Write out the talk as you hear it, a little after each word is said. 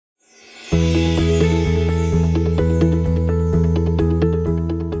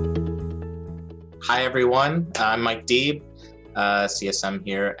Hi, everyone. I'm Mike Deeb, CSM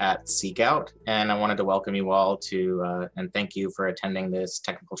here at SeekOut, and I wanted to welcome you all to and thank you for attending this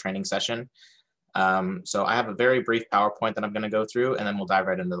technical training session. So I have a very brief PowerPoint that I'm going to go through, and then we'll dive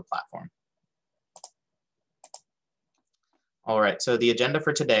right into the platform. All right, so the agenda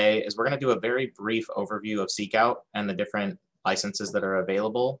for today is we're going to do a very brief overview of SeekOut and the different licenses that are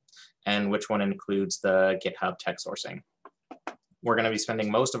available, and which one includes the GitHub tech sourcing. We're going to be spending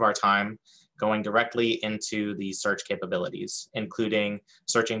most of our time going directly into the search capabilities, including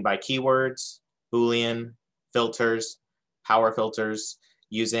searching by keywords, Boolean, filters, power filters,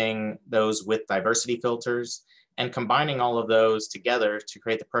 using those with diversity filters, and combining all of those together to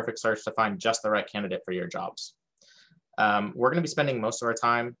create the perfect search to find just the right candidate for your jobs. We're going to be spending most of our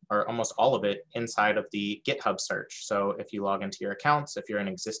time, or almost all of it, inside of the GitHub search. So if you log into your accounts, if you're an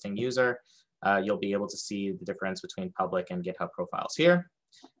existing user, you'll be able to see the difference between public and GitHub profiles here.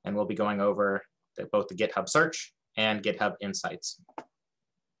 And we'll be going over both the GitHub search and GitHub Insights.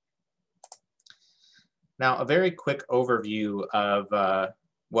 Now, a very quick overview of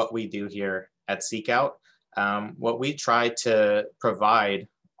what we do here at SeekOut. What we try to provide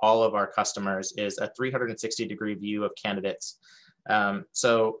all of our customers is a 360-degree view of candidates.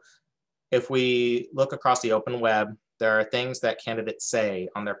 So if we look across the open web, there are things that candidates say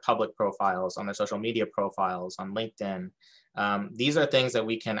on their public profiles, on their social media profiles, on LinkedIn. These are things that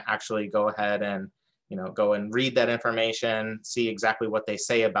we can actually go ahead and go and read that information, see exactly what they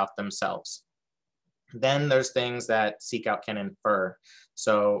say about themselves. Then there's things that SeekOut can infer.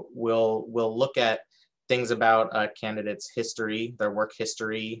 So we'll look at things about a candidate's history, their work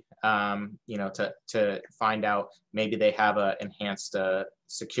history, to find out maybe they have an enhanced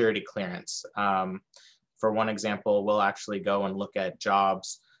security clearance. For one example, we'll actually go and look at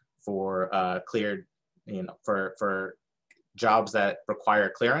jobs for cleared, for jobs that require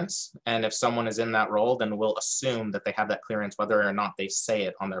clearance. And if someone is in that role, then we'll assume that they have that clearance, whether or not they say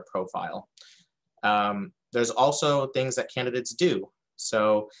it on their profile. There's also things that candidates do.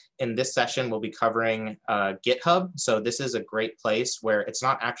 So in this session, we'll be covering GitHub. So this is a great place where it's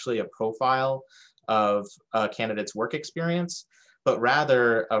not actually a profile of a candidate's work experience, but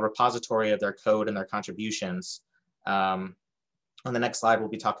rather a repository of their code and their contributions. On the next slide, we'll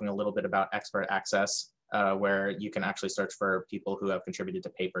be talking a little bit about expert access, where you can actually search for people who have contributed to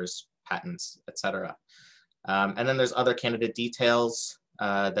papers, patents, etc. And then there's other candidate details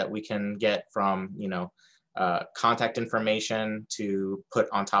that we can get from, contact information to put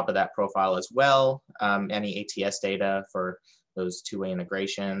on top of that profile as well, any ATS data for those two-way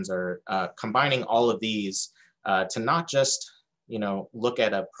integrations, or combining all of these to not just look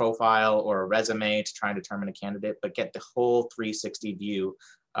at a profile or a resume to try and determine a candidate, but get the whole 360 view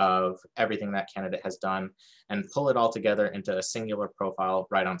of everything that candidate has done and pull it all together into a singular profile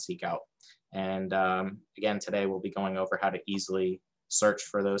right on SeekOut. And again, today we'll be going over how to easily search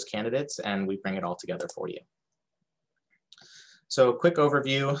for those candidates, and we bring it all together for you. So a quick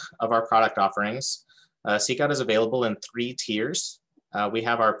overview of our product offerings. SeekOut is available in 3 tiers. We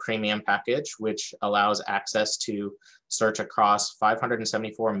have our premium package, which allows access to search across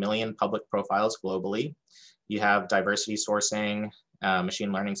 574 million public profiles globally. You have diversity sourcing,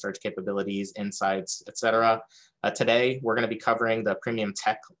 machine learning search capabilities, insights, etc. Today, we're going to be covering the premium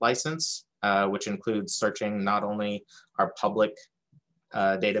tech license, which includes searching not only our public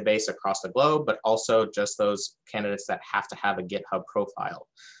database across the globe, but also just those candidates that have to have a GitHub profile.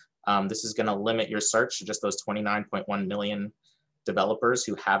 This is going to limit your search to just those 29.1 million developers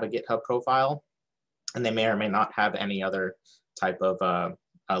who have a GitHub profile, and they may or may not have any other type of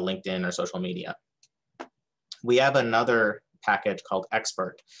LinkedIn or social media. We have another package called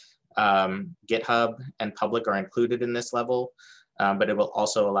Expert. GitHub and public are included in this level, but it will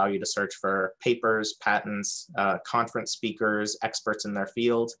also allow you to search for papers, patents, conference speakers, experts in their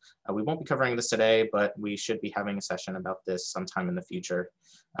field. We won't be covering this today, but we should be having a session about this sometime in the future.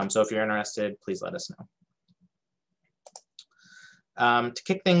 So if you're interested, please let us know. To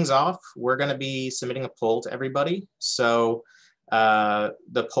kick things off, we're going to be submitting a poll to everybody. So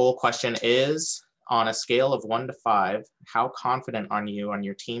the poll question is, on a scale of 1 to 5, how confident are you on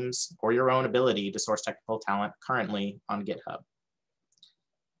your team's or your own ability to source technical talent currently on GitHub?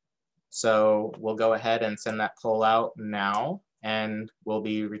 So we'll go ahead and send that poll out now, and we'll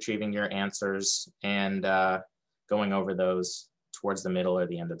be retrieving your answers and going over those towards the middle or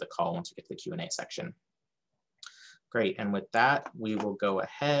the end of the call once we get to the Q&A section. Great, and with that, we will go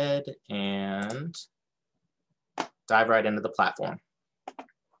ahead and dive right into the platform.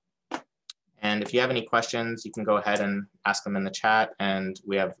 And if you have any questions, you can go ahead and ask them in the chat, and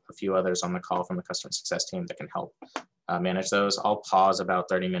we have a few others on the call from the customer success team that can help manage those. I'll pause about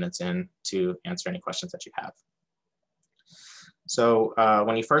 30 minutes in to answer any questions that you have. So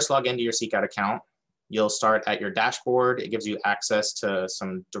when you first log into your SeekOut account, you'll start at your dashboard. It gives you access to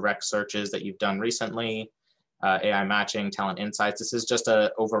some direct searches that you've done recently, AI matching, talent insights. This is just an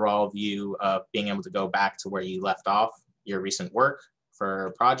overall view of being able to go back to where you left off, your recent work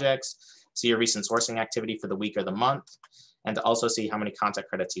for projects, see your recent sourcing activity for the week or the month, and to also see how many contact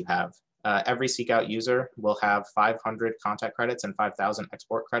credits you have. Every SeekOut user will have 500 contact credits and 5,000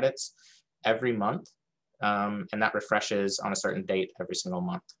 export credits every month, and that refreshes on a certain date every single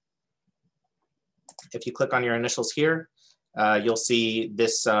month. If you click on your initials here, you'll see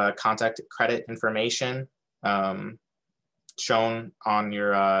this contact credit information shown on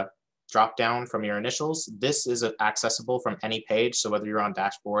your drop down from your initials. This is accessible from any page. So whether you're on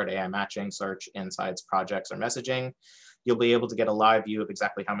dashboard, AI matching, search, insights, projects, or messaging, you'll be able to get a live view of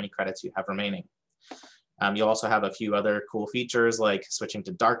exactly how many credits you have remaining. You'll also have a few other cool features like switching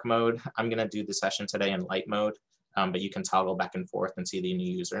to dark mode. I'm going to do the session today in light mode, but you can toggle back and forth and see the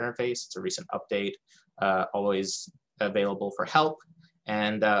new user interface. It's a recent update, always available for help.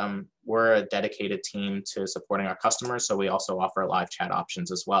 And we're a dedicated team to supporting our customers. So we also offer live chat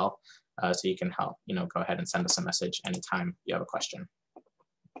options as well. So you can help, go ahead and send us a message anytime you have a question.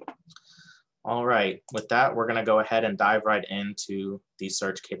 All right, with that, we're gonna go ahead and dive right into the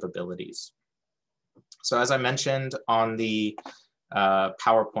search capabilities. So as I mentioned on the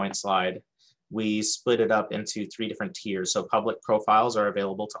PowerPoint slide, we split it up into 3 different tiers. So public profiles are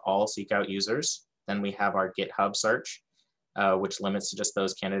available to all SeekOut users. Then we have our GitHub search, which limits to just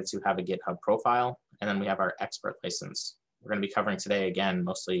those candidates who have a GitHub profile. And then we have our expert license. We're going to be covering today, again,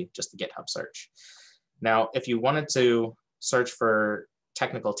 mostly just the GitHub search. Now, if you wanted to search for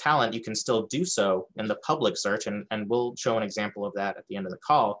technical talent, you can still do so in the public search, and we'll show an example of that at the end of the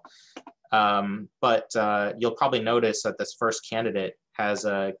call. But you'll probably notice that this first candidate has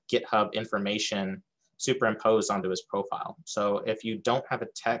a GitHub information superimposed onto his profile. So if you don't have a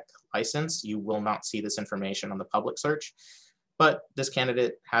tech license, you will not see this information on the public search. But this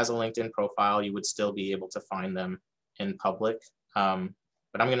candidate has a LinkedIn profile. You would still be able to find them in public. But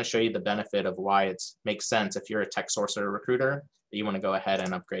I'm going to show you the benefit of why it makes sense if you're a tech sourcer recruiter that you want to go ahead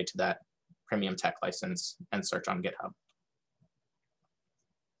and upgrade to that premium tech license and search on GitHub.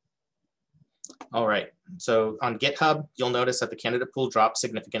 All right, so on GitHub, you'll notice that the candidate pool dropped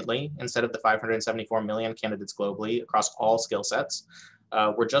significantly. Instead of the 574 million candidates globally across all skill sets,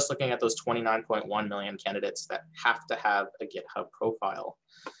 we're just looking at those 29.1 million candidates that have to have a GitHub profile.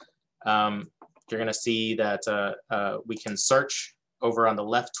 You're going to see that we can search over on the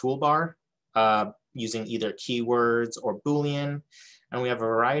left toolbar using either keywords or Boolean. And we have a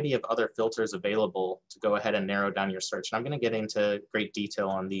variety of other filters available to go ahead and narrow down your search. And I'm going to get into great detail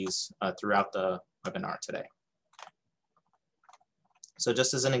on these throughout the webinar today. So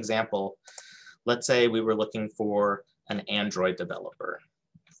just as an example, let's say we were looking for an Android developer.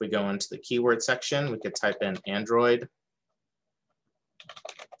 If we go into the keyword section, we could type in Android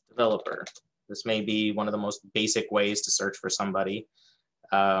developer. This may be one of the most basic ways to search for somebody.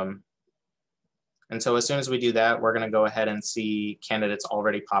 And so as soon as we do that, we're going to go ahead and see candidates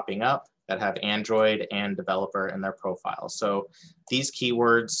already popping up that have Android and developer in their profile. So these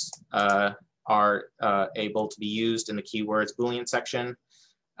keywords are able to be used in the keywords Boolean section.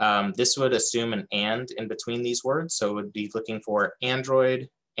 This would assume an and in between these words. So it would be looking for Android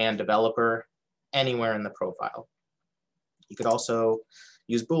and developer anywhere in the profile. You could also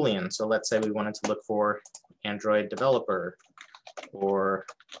use Boolean. So let's say we wanted to look for Android developer or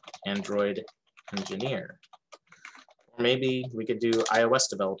Android engineer. Or maybe we could do iOS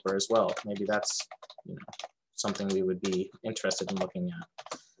developer as well. Maybe that's something we would be interested in looking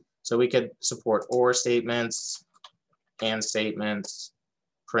at. So we could support or statements, and statements,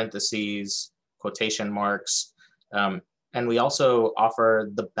 parentheses, quotation marks. And we also offer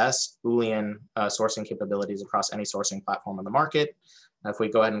the best Boolean sourcing capabilities across any sourcing platform on the market. If we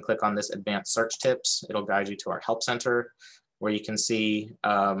go ahead and click on this advanced search tips, it'll guide you to our help center where you can see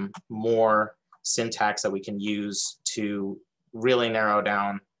more syntax that we can use to really narrow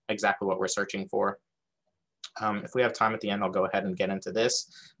down exactly what we're searching for. If we have time at the end, I'll go ahead and get into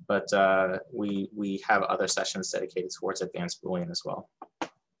this, but we have other sessions dedicated towards advanced Boolean as well.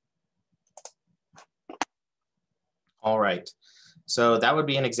 All right, so that would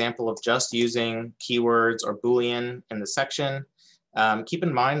be an example of just using keywords or Boolean in the section. Keep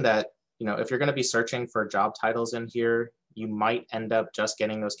in mind that if you're going to be searching for job titles in here, you might end up just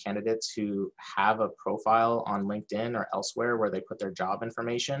getting those candidates who have a profile on LinkedIn or elsewhere where they put their job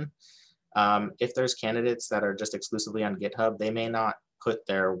information. If there's candidates that are just exclusively on GitHub, they may not put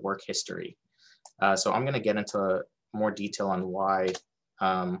their work history. So I'm going to get into more detail on why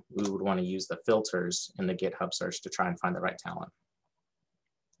we would want to use the filters in the GitHub search to try and find the right talent.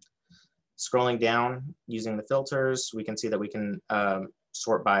 Scrolling down using the filters, we can see that we can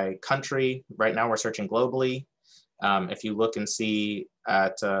sort by country. Right now we're searching globally. If you look and see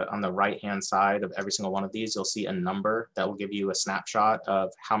at on the right-hand side of every single one of these, you'll see a number that will give you a snapshot of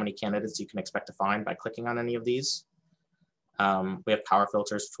how many candidates you can expect to find by clicking on any of these. We have power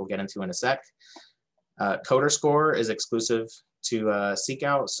filters, which we'll get into in a sec. Coder score is exclusive to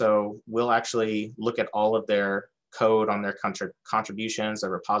SeekOut, so we'll actually look at all of their code on their contributions,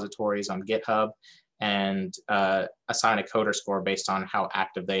 their repositories on GitHub, and assign a coder score based on how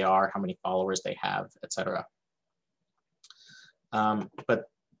active they are, how many followers they have, etc. But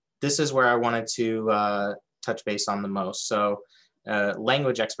this is where I wanted to touch base on the most. So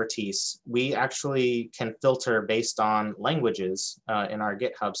language expertise, we actually can filter based on languages in our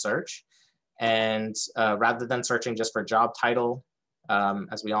GitHub search. And rather than searching just for job title,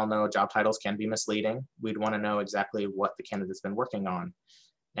 as we all know, job titles can be misleading. We'd want to know exactly what the candidate's been working on.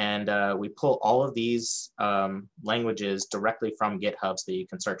 And we pull all of these languages directly from GitHub so that you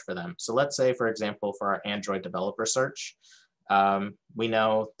can search for them. So let's say, for example, for our Android developer search, we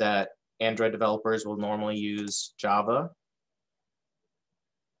know that Android developers will normally use Java.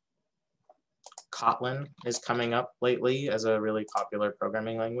 Kotlin is coming up lately as a really popular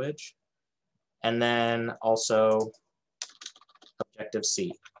programming language. And then also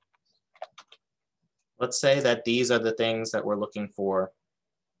Objective-C. Let's say that these are the things that we're looking for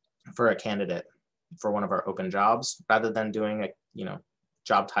a candidate for one of our open jobs. Rather than doing a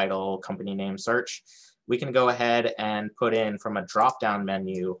job title, company name search, we can go ahead and put in from a drop-down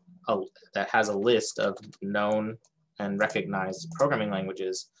menu that has a list of known and recognized programming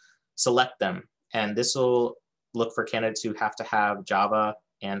languages, select them. And this will look for candidates who have to have Java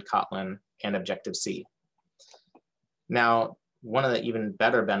and Kotlin and Objective-C. Now, one of the even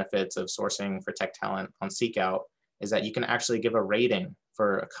better benefits of sourcing for tech talent on SeekOut is that you can actually give a rating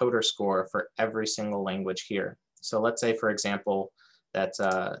for a coder score for every single language here. So let's say, for example, that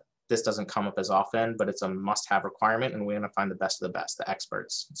this doesn't come up as often, but it's a must-have requirement, and we're going to find the best of the best, the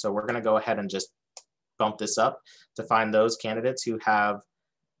experts. So we're going to go ahead and just bump this up to find those candidates who have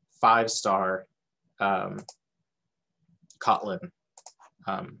 5-star Kotlin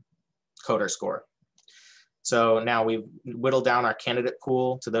coder score. So now we've whittled down our candidate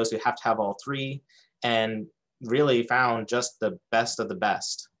pool to those who have to have all 3, and really found just the best of the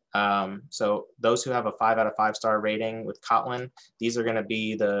best. So those who have a 5 out of 5-star rating with Kotlin, these are going to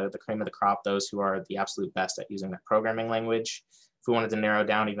be the cream of the crop, those who are the absolute best at using that programming language. If we wanted to narrow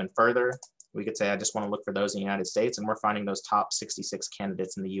down even further, we could say I just want to look for those in the United States, and we're finding those top 66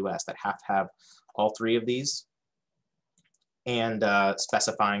 candidates in the US that have to have all 3 of these, and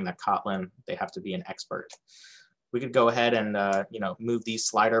specifying that Kotlin, they have to be an expert. We could go ahead and move these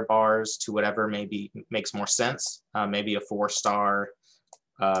slider bars to whatever maybe makes more sense. Maybe a 4-star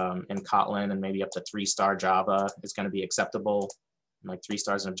in Kotlin and maybe up to 3-star Java is going to be acceptable, like 3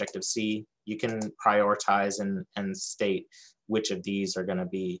 stars in Objective-C. You can prioritize and state which of these are going to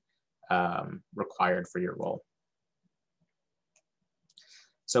be required for your role.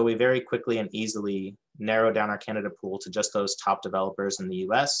 So we very quickly and easily narrow down our candidate pool to just those top developers in the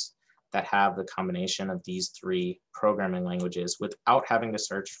US that have the combination of these 3 programming languages without having to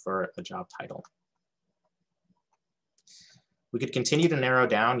search for a job title. We could continue to narrow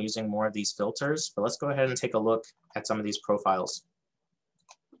down using more of these filters, but let's go ahead and take a look at some of these profiles.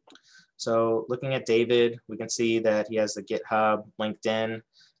 So looking at David, we can see that he has the GitHub, LinkedIn.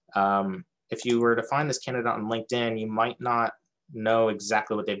 If you were to find this candidate on LinkedIn, you might not know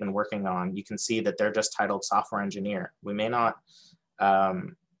exactly what they've been working on. You can see that they're just titled software engineer. We may not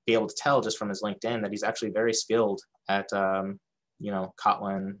be able to tell just from his LinkedIn that he's actually very skilled at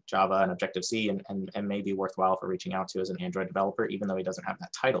Kotlin, Java, and Objective-C, and may be worthwhile for reaching out to as an Android developer, even though he doesn't have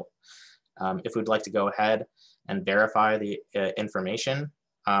that title. If we'd like to go ahead and verify the information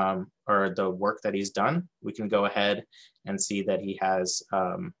or the work that he's done, we can go ahead and see that he has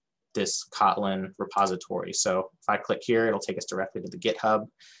this Kotlin repository. So if I click here, it'll take us directly to the GitHub.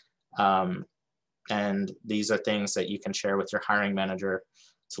 And these are things that you can share with your hiring manager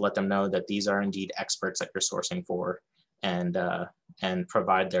to let them know that these are indeed experts that you're sourcing for, and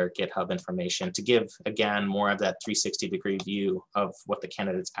provide their GitHub information to give, again, more of that 360-degree view of what the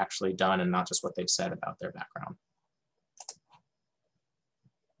candidate's actually done and not just what they've said about their background.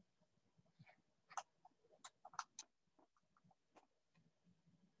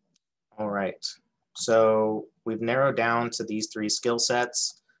 All right, so we've narrowed down to these 3 skill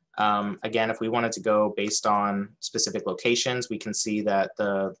sets. Again, if we wanted to go based on specific locations, we can see that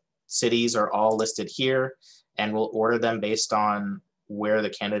the cities are all listed here, and we'll order them based on where the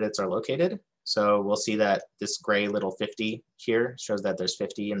candidates are located. So we'll see that this gray little 50 here shows that there's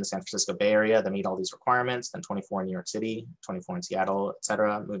 50 in the San Francisco Bay Area that meet all these requirements, then 24 in New York City, 24 in Seattle, et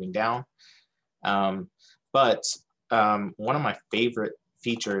cetera, moving down. But one of my favorite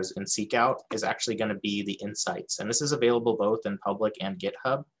features in SeekOut is actually going to be the insights. And this is available both in public and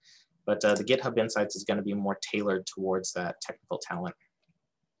GitHub, but the GitHub insights is going to be more tailored towards that technical talent.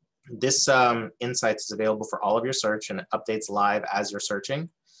 This insights is available for all of your search, and it updates live as you're searching.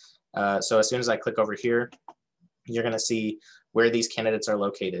 So as soon as I click over here, you're going to see where these candidates are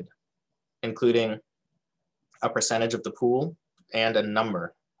located, including a percentage of the pool and a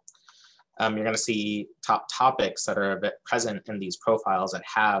number. You're going to see top topics that are present in these profiles that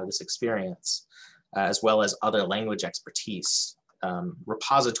have this experience, as well as other language expertise,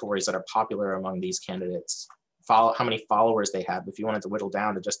 repositories that are popular among these candidates, how many followers they have. If you wanted to whittle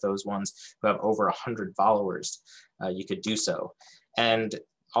down to just those ones who have over 100 followers, you could do so. And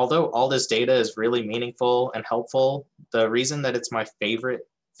although all this data is really meaningful and helpful, the reason that it's my favorite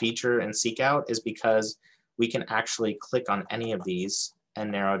feature in SeekOut is because we can actually click on any of these and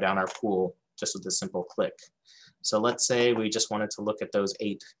narrow down our pool just with a simple click. So let's say we just wanted to look at those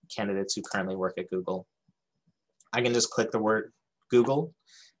 8 candidates who currently work at Google. I can just click the word Google,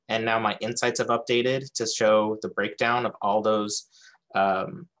 and now my insights have updated to show the breakdown of all those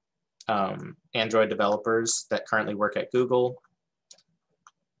Android developers that currently work at Google.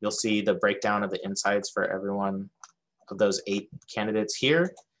 You'll see the breakdown of the insights for every one of those 8 candidates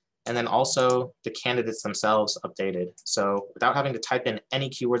here. And then also the candidates themselves updated. So without having to type in any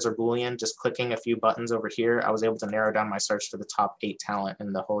keywords or Boolean, just clicking a few buttons over here, I was able to narrow down my search to the top 8 talent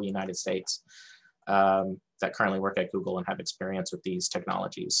in the whole United States that currently work at Google and have experience with these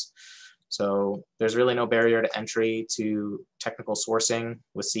technologies. So there's really no barrier to entry to technical sourcing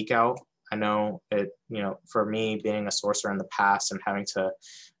with SeekOut. I know it, for me being a sourcer in the past and having to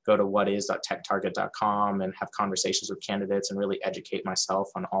go to whatis.techtarget.com and have conversations with candidates and really educate myself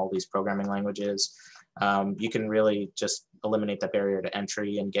on all these programming languages, you can really just eliminate that barrier to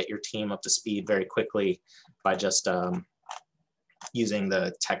entry and get your team up to speed very quickly by just using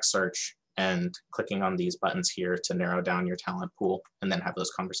the text search and clicking on these buttons here to narrow down your talent pool and then have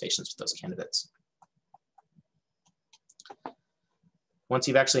those conversations with those candidates. Once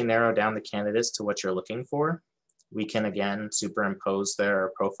you've actually narrowed down the candidates to what you're looking for, we can again superimpose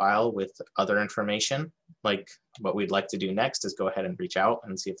their profile with other information. Like what we'd like to do next is go ahead and reach out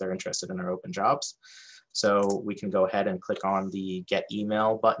and see if they're interested in our open jobs. So we can go ahead and click on the Get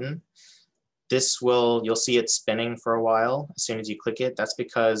Email button. You'll see it spinning for a while as soon as you click it. That's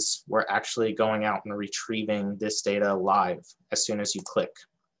because we're actually going out and retrieving this data live as soon as you click.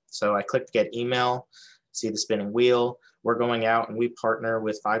 So I clicked Get Email, see the spinning wheel. We're going out and we partner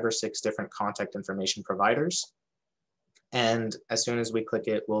with 5 or 6 different contact information providers. And as soon as we click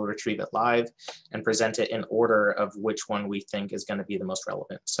it, we'll retrieve it live and present it in order of which one we think is going to be the most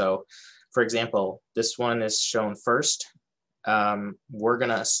relevant. So for example, this one is shown first. We're going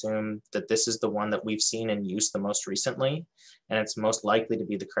to assume that this is the one that we've seen in use the most recently, and it's most likely to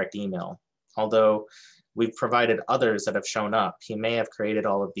be the correct email. Although we've provided others that have shown up, he may have created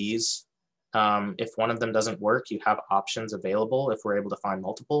all of these. If one of them doesn't work, you have options available if we're able to find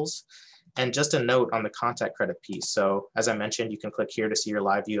multiples. And just a note on the contact credit piece. So as I mentioned, you can click here to see your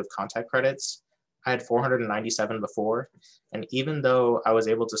live view of contact credits. I had 497 before. And even though I was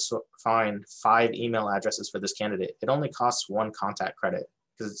able to find 5 email addresses for this candidate, it only costs 1 contact credit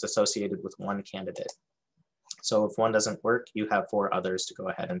because it's associated with 1 candidate. So if one doesn't work, you have 4 others to go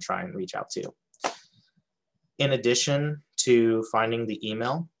ahead and try and reach out to. In addition to finding the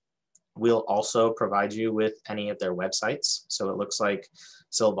email, we'll also provide you with any of their websites. So it looks like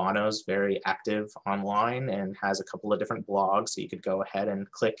Silvano's very active online and has a couple of different blogs. So you could go ahead and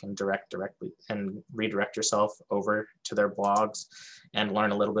click and directly and redirect yourself over to their blogs and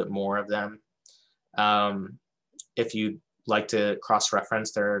learn a little bit more of them. If you'd like to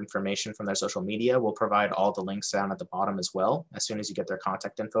cross-reference their information from their social media, we'll provide all the links down at the bottom as well, as soon as you get their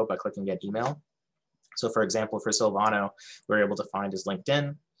contact info by clicking Get Email. So for example, for Silvano, we're able to find his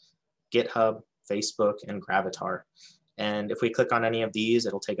LinkedIn, GitHub, Facebook, and Gravatar. And if we click on any of these,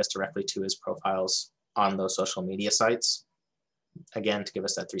 it'll take us directly to his profiles on those social media sites, again, to give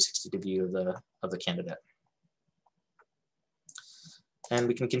us that 360 view of the candidate. And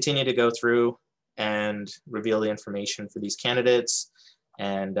we can continue to go through and reveal the information for these candidates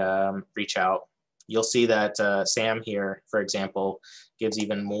and reach out. You'll see that Sam here, for example, gives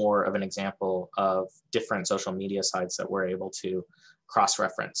even more of an example of different social media sites that we're able to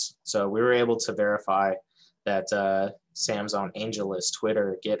cross-reference. So we were able to verify that Sam's on AngelList,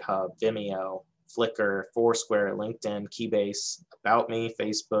 Twitter, GitHub, Vimeo, Flickr, Foursquare, LinkedIn, Keybase, About Me,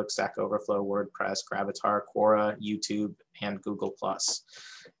 Facebook, Stack Overflow, WordPress, Gravatar, Quora, YouTube, and Google+,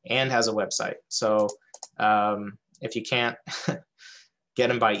 and has a website. So if you can't get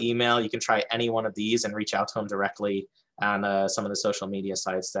him by email, you can try any one of these and reach out to him directly on some of the social media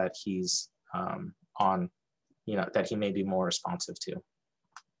sites that he's on, that he may be more responsive to.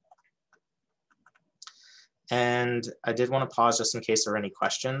 And I did want to pause just in case there are any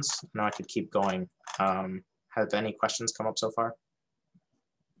questions. I know I could keep going. Have any questions come up so far?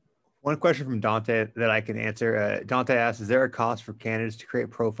 One question from Dante that I can answer. Dante asks, is there a cost for candidates to create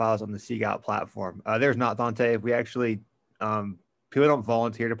profiles on the SeekOut platform? There's not, Dante. We actually, people don't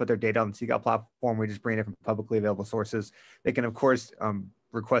volunteer to put their data on the SeekOut platform. We just bring it from publicly available sources. They can, of course,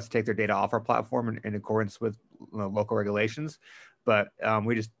 request to take their data off our platform in accordance with local regulations, but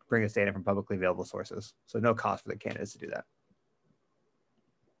we just bring this data from publicly available sources. So no cost for the candidates to do that.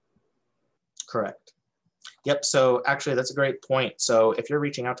 Correct. Yep, so actually that's a great point. So if you're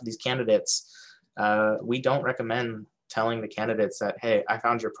reaching out to these candidates, we don't recommend telling the candidates that, hey, I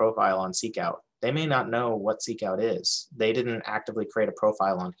found your profile on SeekOut. They may not know what SeekOut is. They didn't actively create a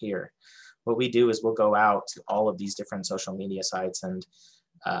profile on here. What we do is we'll go out to all of these different social media sites and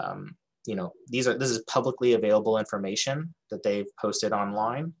this is publicly available information that they've posted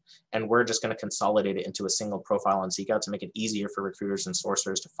online, and we're just going to consolidate it into a single profile on SeekOut to make it easier for recruiters and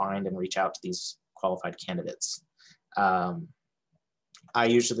sourcers to find and reach out to these qualified candidates. I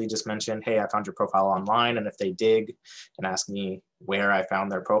usually just mention, hey, I found your profile online, and if they dig and ask me where I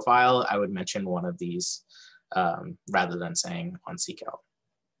found their profile, I would mention one of these rather than saying on SeekOut.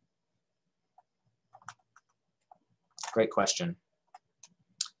 Great question.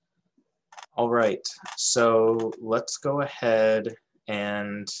 All right, so let's go ahead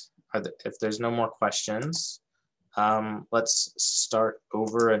and if there's no more questions, let's start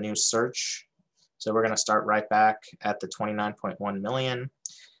over a new search. So we're going to start right back at the 29.1 million.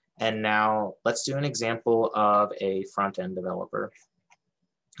 And now let's do an example of a front-end developer.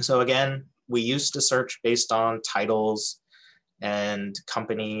 So again, we used to search based on titles and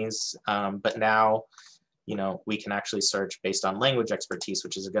companies, but now we can actually search based on language expertise,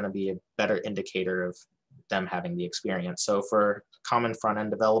 which is going to be a better indicator of them having the experience. So for a common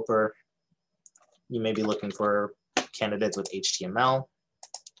front-end developer, you may be looking for candidates with HTML,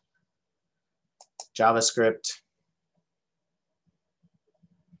 JavaScript,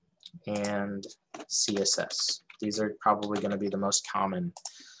 and CSS. These are probably going to be the most common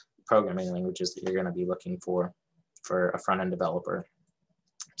programming languages that you're going to be looking for a front-end developer.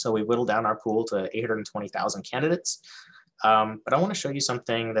 So we whittled down our pool to 820,000 candidates. But I want to show you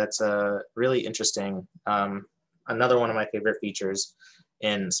something that's really interesting. Another one of my favorite features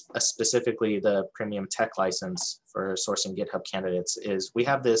in specifically the premium tech license for sourcing GitHub candidates is we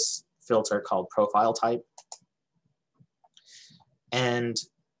have this filter called profile type. And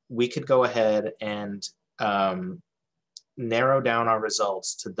we could go ahead and narrow down our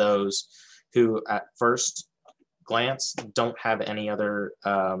results to those who at first glance don't have any other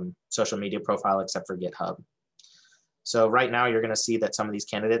social media profile except for GitHub. So right now you're going to see that some of these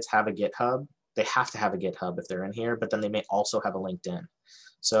candidates have a GitHub. They have to have a GitHub if they're in here, but then they may also have a LinkedIn.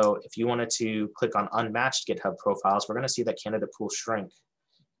 So if you wanted to click on unmatched GitHub profiles, we're going to see that candidate pool shrink.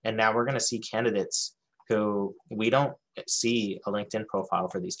 And now we're going to see candidates who we don't see a LinkedIn profile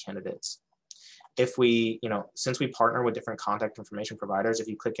for these candidates. If we, since we partner with different contact information providers, if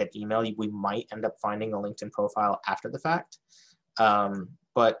you click at email, we might end up finding a LinkedIn profile after the fact.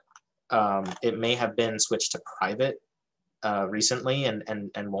 But it may have been switched to private recently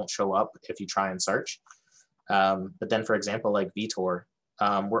and won't show up if you try and search. But then, for example, like Vitor,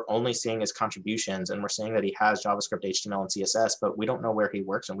 we're only seeing his contributions, and we're seeing that he has JavaScript, HTML, and CSS, but we don't know where he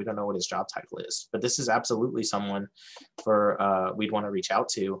works and we don't know what his job title is. But this is absolutely someone we'd want to reach out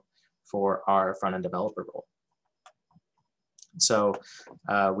to for our front-end developer role. So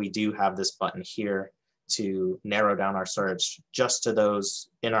we do have this button here to narrow down our search just to those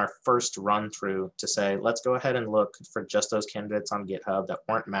in our first run through to say, let's go ahead and look for just those candidates on GitHub that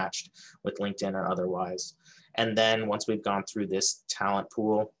weren't matched with LinkedIn or otherwise. And then once we've gone through this talent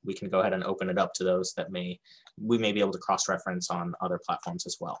pool, we can go ahead and open it up to those that we may be able to cross-reference on other platforms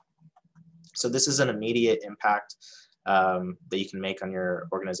as well. So this is an immediate impact that you can make on your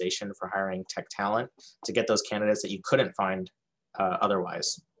organization for hiring tech talent to get those candidates that you couldn't find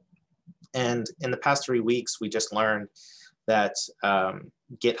otherwise. And in the past 3 weeks, we just learned that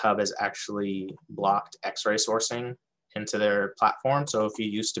GitHub has actually blocked X-ray sourcing into their platform. So if you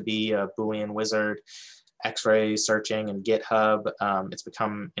used to be a Boolean wizard X-ray searching and GitHub. It's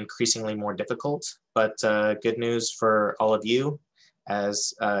become increasingly more difficult, but good news for all of you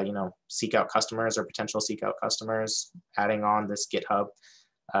as SeekOut customers or potential SeekOut customers, adding on this GitHub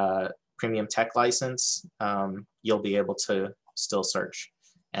premium tech license, you'll be able to still search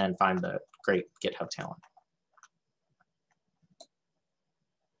and find the great GitHub talent.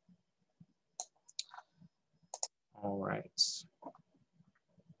 All right.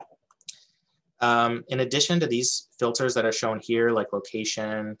 In addition to these filters that are shown here, like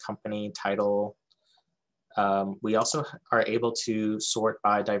location, company, title, we also are able to sort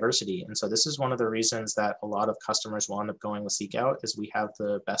by diversity. And so this is one of the reasons that a lot of customers will end up going with SeekOut, is we have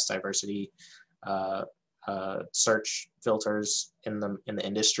the best diversity search filters in the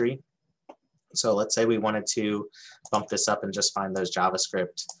industry. So let's say we wanted to bump this up and just find those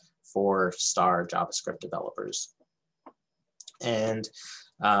JavaScript 4-star JavaScript developers. And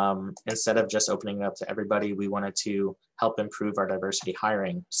instead of just opening it up to everybody, we wanted to help improve our diversity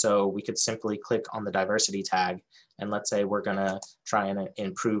hiring. So we could simply click on the diversity tag, and let's say we're gonna try and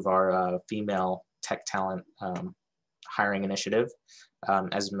improve our female tech talent hiring initiative,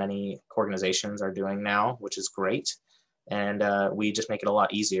 as many organizations are doing now, which is great. And we just make it a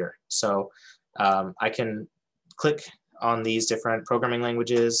lot easier. So I can click on these different programming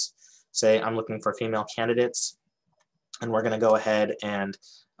languages, say I'm looking for female candidates, and we're going to go ahead and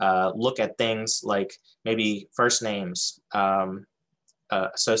look at things like maybe first names,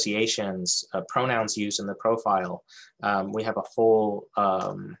 associations, pronouns used in the profile. We have a whole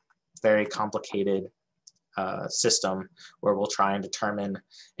very complicated system where we'll try and determine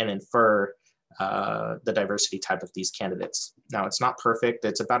and infer the diversity type of these candidates. Now, it's not perfect.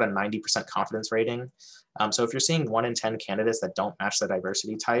 It's about a 90% confidence rating. So if you're seeing 1 in 10 candidates that don't match the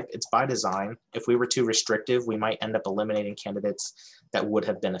diversity type, it's by design. If we were too restrictive, we might end up eliminating candidates that would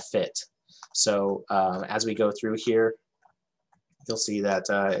have been a fit. So as we go through here, you'll see that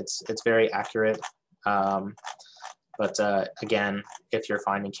it's very accurate. But again, if you're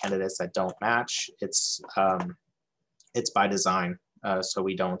finding candidates that don't match, it's by design. So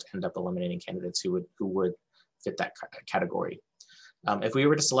we don't end up eliminating candidates who would fit that category. If we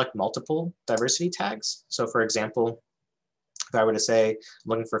were to select multiple diversity tags, so for example, if I were to say I'm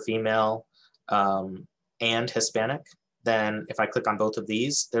looking for female and Hispanic, then if I click on both of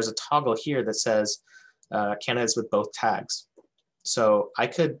these, there's a toggle here that says candidates with both tags. So I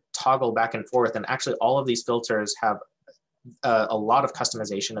could toggle back and forth, and actually all of these filters have a lot of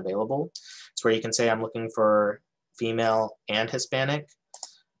customization available. It's where you can say I'm looking for female and Hispanic,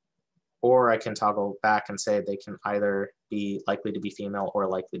 or I can toggle back and say they can either be likely to be female or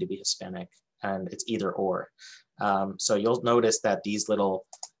likely to be Hispanic, and it's either or. So you'll notice that these little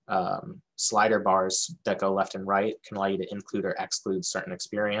slider bars that go left and right can allow you to include or exclude certain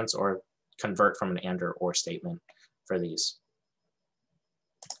experience or convert from an and or statement for these.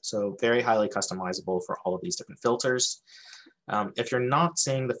 So very highly customizable for all of these different filters. If you're not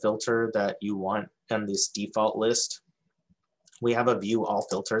seeing the filter that you want in this default list, we have a View All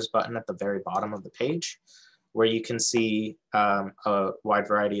Filters button at the very bottom of the page, where you can see a wide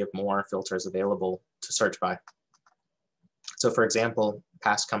variety of more filters available to search by. So for example,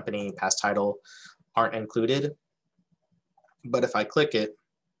 past company, past title aren't included, but if I click it,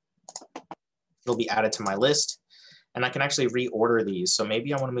 it'll be added to my list, and I can actually reorder these. So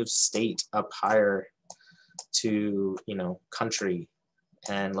maybe I want to move state up higher to, country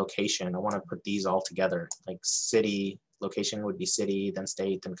and location. I want to put these all together, like city, location would be city, then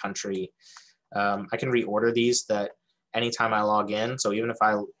state, then country. I can reorder these that anytime I log in. So even if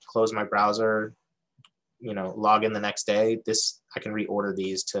I close my browser, log in the next day, I can reorder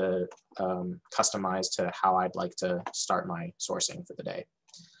these to customize to how I'd like to start my sourcing for the day.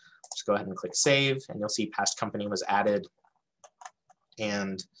 Just go ahead and click save, and you'll see past company was added,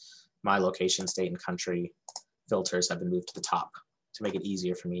 and my location, state, and country filters have been moved to the top to make it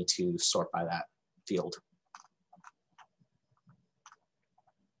easier for me to sort by that field.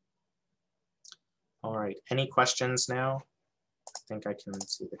 All right, any questions now? I think I can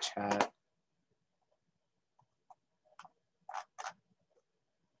see the chat.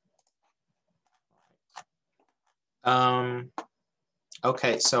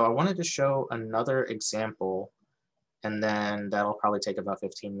 Okay, so I wanted to show another example, and then that'll probably take about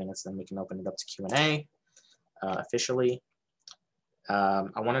 15 minutes, then we can open it up to Q&A officially. I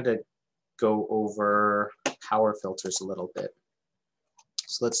wanted to go over power filters a little bit.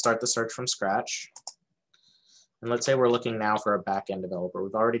 So let's start the search from scratch. And let's say we're looking now for a back-end developer.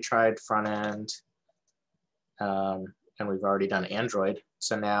 We've already tried front-end, and we've already done Android.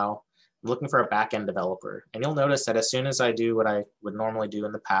 So now looking for a backend developer. And you'll notice that as soon as I do what I would normally do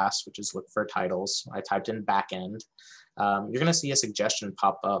in the past, which is look for titles, I typed in backend, you're going to see a suggestion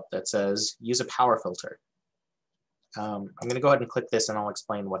pop up that says use a power filter. I'm going to go ahead and click this and I'll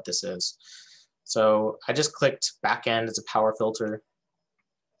explain what this is. So I just clicked backend as a power filter.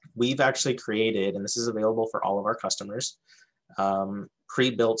 We've actually created, and this is available for all of our customers,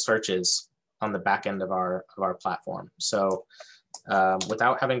 pre-built searches on the back end of our platform. So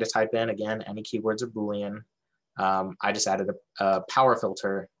without having to type in, again, any keywords or Boolean, I just added a power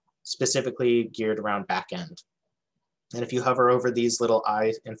filter specifically geared around backend. And if you hover over these little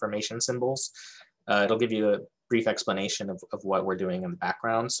I information symbols, it'll give you a brief explanation of what we're doing in the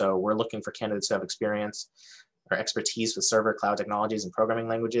background. So we're looking for candidates who have experience or expertise with server, cloud technologies, and programming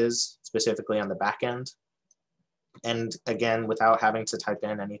languages, specifically on the back end. And again, without having to type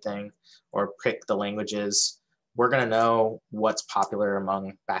in anything or pick the languages, we're going to know what's popular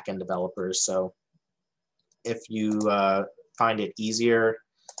among backend developers. So if you find it easier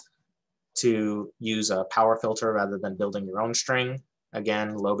to use a power filter rather than building your own string,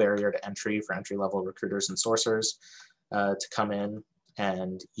 again, low barrier to entry for entry-level recruiters and sourcers to come in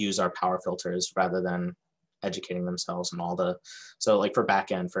and use our power filters rather than educating themselves on all the, so like for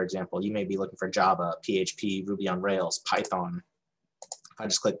backend, for example, you may be looking for Java, PHP, Ruby on Rails, Python. If I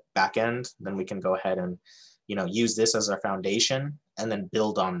just click backend, then we can go ahead and use this as our foundation and then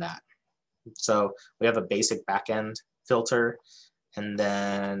build on that. So we have a basic backend filter, and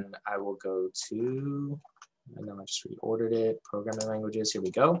then I will go to, I know I just reordered it, programming languages, here we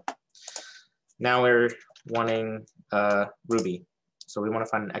go. Now we're wanting Ruby. So we want to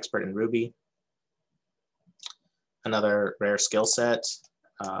find an expert in Ruby. Another rare skill set,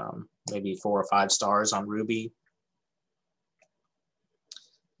 maybe 4 or 5 stars on Ruby.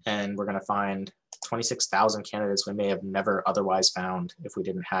 And we're going to find 26,000 candidates we may have never otherwise found if we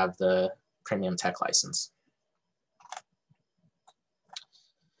didn't have the premium tech license.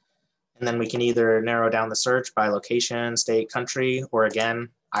 And then we can either narrow down the search by location, state, country, or again,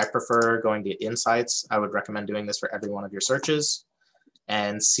 I prefer going to insights. I would recommend doing this for every one of your searches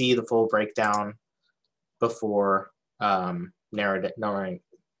and see the full breakdown before narrowing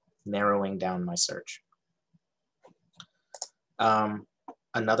down my search.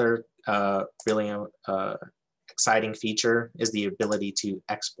 Another really exciting feature is the ability to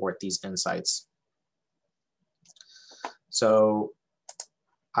export these insights. So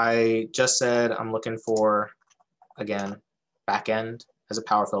I just said I'm looking for, again, backend as a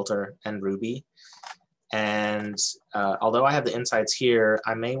power filter and Ruby. And although I have the insights here,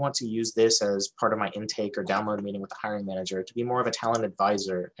 I may want to use this as part of my intake or download meeting with the hiring manager to be more of a talent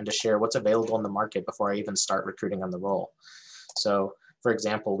advisor and to share what's available in the market before I even start recruiting on the role. So for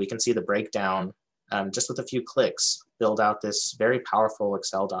example, we can see the breakdown just with a few clicks, build out this very powerful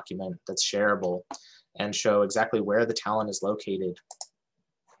Excel document that's shareable and show exactly where the talent is located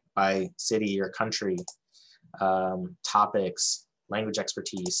by city or country, topics, language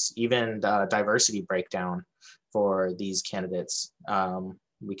expertise, even diversity breakdown for these candidates.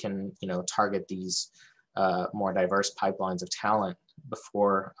 We can, target these more diverse pipelines of talent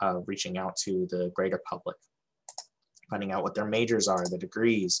before reaching out to the greater public, finding out what their majors are, the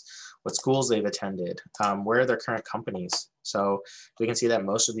degrees, what schools they've attended, where are their current companies. So we can see that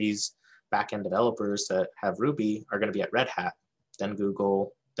most of these backend developers that have Ruby are going to be at Red Hat, then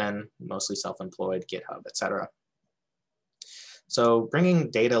Google, then mostly self-employed, GitHub, etc. So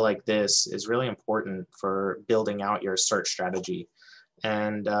bringing data like this is really important for building out your search strategy.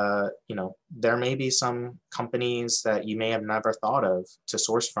 And there may be some companies that you may have never thought of to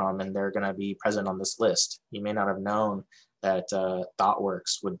source from, and they're going to be present on this list. You may not have known that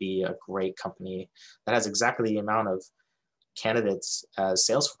ThoughtWorks would be a great company that has exactly the amount of candidates as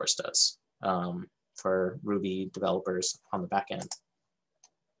Salesforce does for Ruby developers on the back end.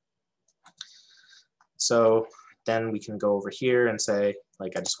 So then we can go over here and say,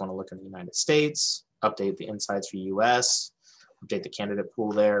 like, I just want to look in the United States, update the insights for US, update the candidate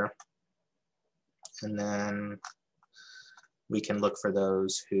pool there. And then we can look for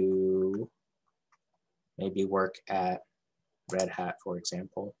those who maybe work at Red Hat, for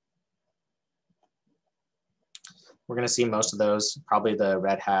example. We're going to see most of those. Probably the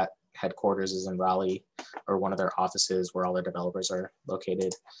Red Hat headquarters is in Raleigh, or one of their offices where all their developers are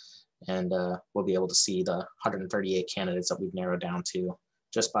located. And we'll be able to see the 138 candidates that we've narrowed down to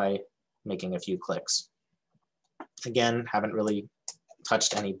just by making a few clicks. Again, haven't really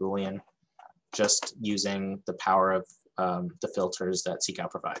touched any Boolean, just using the power of the filters that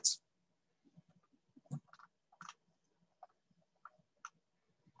SeekOut provides.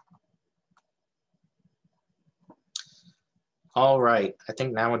 All right, I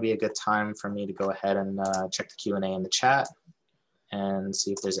think now would be a good time for me to go ahead and check the Q&A in the chat and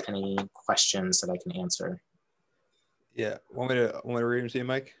see if there's any questions that I can answer. Yeah, want me to read them to you,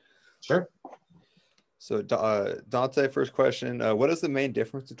 Mike? Sure. So Dante, first question, what is the main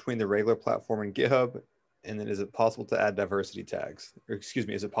difference between the regular platform and GitHub? And then is it possible to add diversity tags? Or excuse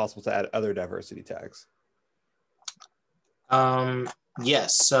me, is it possible to add other diversity tags?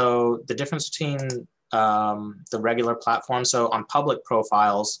 Yes, so the difference between the regular platform, so on public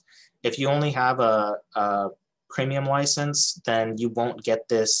profiles, if you only have a premium license, then you won't get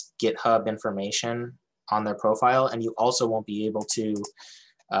this GitHub information on their profile, and you also won't be able to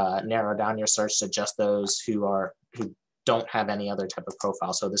narrow down your search to just those who don't have any other type of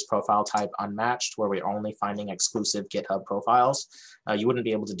profile. So this profile type unmatched, where we're only finding exclusive GitHub profiles, you wouldn't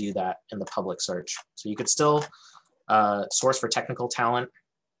be able to do that in the public search. So you could still source for technical talent,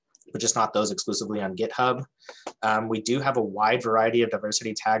 but just not those exclusively on GitHub. We do have a wide variety of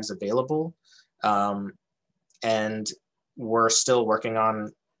diversity tags available, and we're still working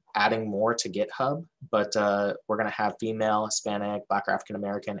on adding more to GitHub, but we're going to have female, Hispanic, Black, African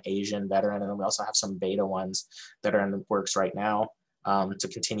American, Asian, veteran, and then we also have some beta ones that are in the works right now to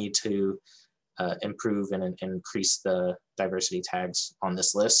continue to improve and increase the diversity tags on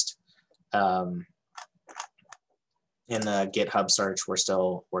this list. In the GitHub search, we're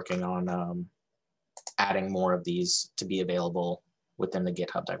still working on adding more of these to be available within the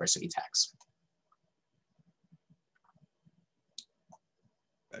GitHub diversity tags.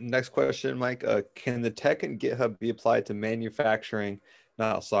 Next question, Mike. Can the tech in GitHub be applied to manufacturing,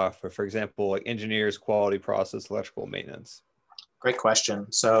 not software? For example, like engineers, quality process, electrical maintenance. Great question.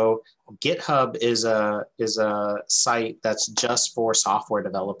 So GitHub is a site that's just for software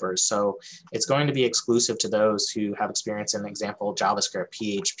developers. So it's going to be exclusive to those who have experience in, example, JavaScript,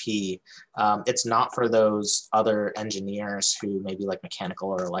 PHP. It's not for those other engineers who may be like mechanical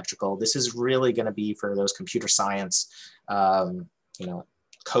or electrical. This is really going to be for those computer science,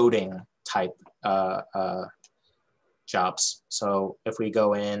 coding type jobs. So if we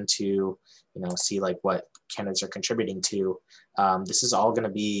go into, see like what candidates are contributing to, this is all going to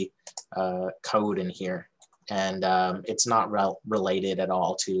be code in here, and it's not related at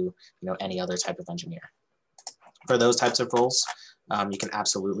all to any other type of engineer. For those types of roles, you can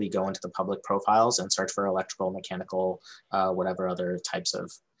absolutely go into the public profiles and search for electrical, mechanical, whatever other types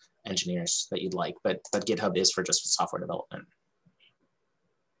of engineers that you'd like. But GitHub is for just software development.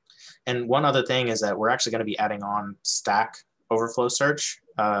 And one other thing is that we're actually going to be adding on Stack Overflow search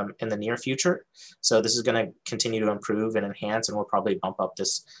in the near future. So this is going to continue to improve and enhance, and we'll probably bump up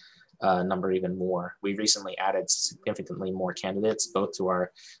this number even more. We recently added significantly more candidates, both to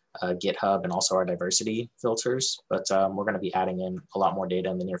our GitHub and also our diversity filters, but we're going to be adding in a lot more data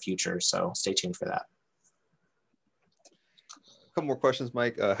in the near future. So stay tuned for that. A couple more questions,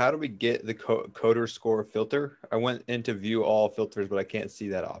 Mike. How do we get the coder score filter? I went into view all filters, but I can't see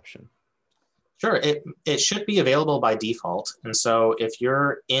that option. Sure, it should be available by default. And so if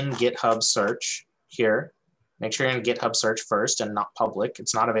you're in GitHub search here, make sure you're in GitHub search first and not public.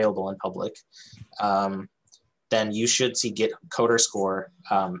 It's not available in public. Then you should see Git coder score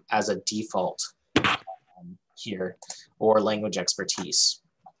as a default here, or language expertise.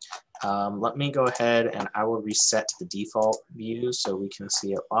 Let me go ahead and I will reset to the default view so we can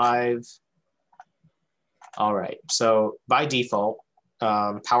see it live. All right, so by default,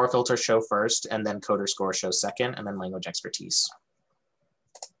 power filter show first, and then coder score show second, and then language expertise.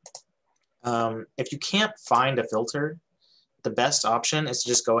 If you can't find a filter, the best option is to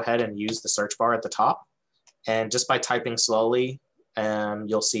just go ahead and use the search bar at the top. And just by typing slowly,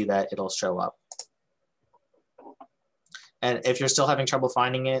 you'll see that it'll show up. And if you're still having trouble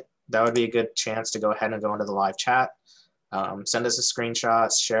finding it, that would be a good chance to go ahead and go into the live chat. Send us a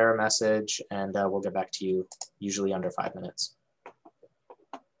screenshot, share a message, and we'll get back to you, usually under 5 minutes.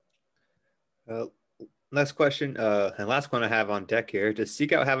 Next question, and last one I have on deck here. Does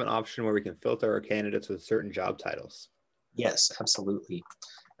SeekOut have an option where we can filter our candidates with certain job titles? Yes, absolutely.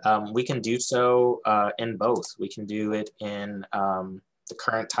 We can do so in both. We can do it in the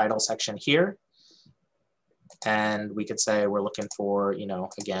current title section here. And we could say we're looking for,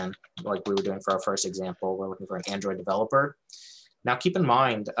 again, like we were doing for our first example, we're looking for an Android developer. Now, keep in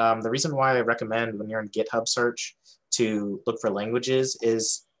mind, the reason why I recommend when you're in GitHub search to look for languages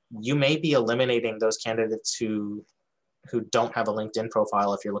is you may be eliminating those candidates who don't have a LinkedIn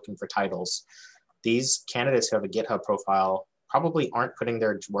profile if you're looking for titles. These candidates who have a GitHub profile probably aren't putting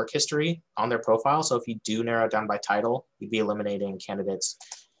their work history on their profile. So if you do narrow it down by title, you'd be eliminating candidates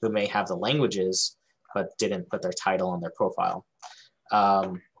who may have the languages but didn't put their title on their profile.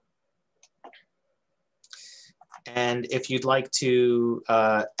 And if you'd like to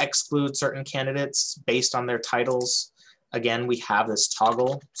exclude certain candidates based on their titles, again, we have this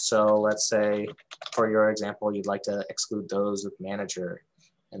toggle. So let's say, for your example, you'd like to exclude those with manager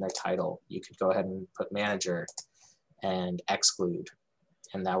in their title. You could go ahead and put manager and exclude,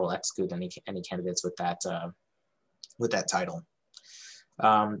 and that will exclude any candidates with that title.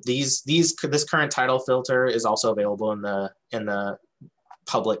 This current title filter is also available in the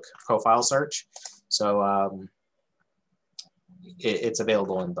public profile search. So it's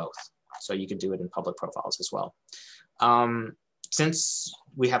available in both. So you can do it in public profiles as well. Since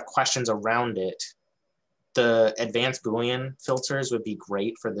we have questions around it, the advanced Boolean filters would be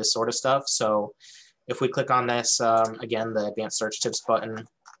great for this sort of stuff. So if we click on this, again, the advanced search tips button,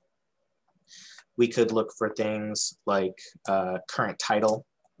 we could look for things like current title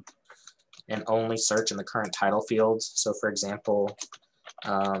and only search in the current title fields. So for example,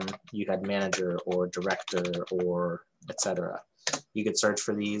 you had manager or director or etc. You could search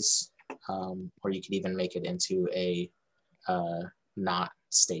for these, or you could even make it into a not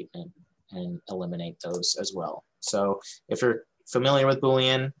statement and eliminate those as well. So if you're familiar with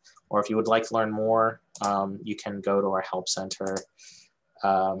Boolean, or if you would like to learn more, you can go to our help center.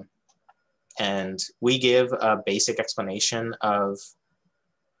 And we give a basic explanation of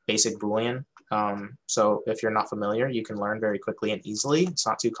basic Boolean. So if you're not familiar, you can learn very quickly and easily. It's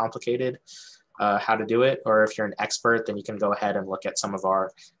not too complicated how to do it. Or if you're an expert, then you can go ahead and look at some of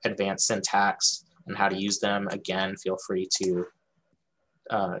our advanced syntax and how to use them. Again, feel free to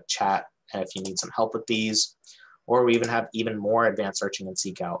chat if you need some help with these. Or we even have even more advanced searching in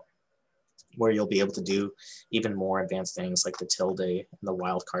SeekOut, where you'll be able to do even more advanced things like the tilde and the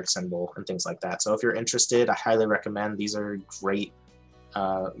wildcard symbol and things like that. So if you're interested, I highly recommend. These are great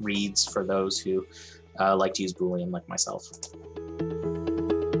reads for those who like to use Boolean like myself.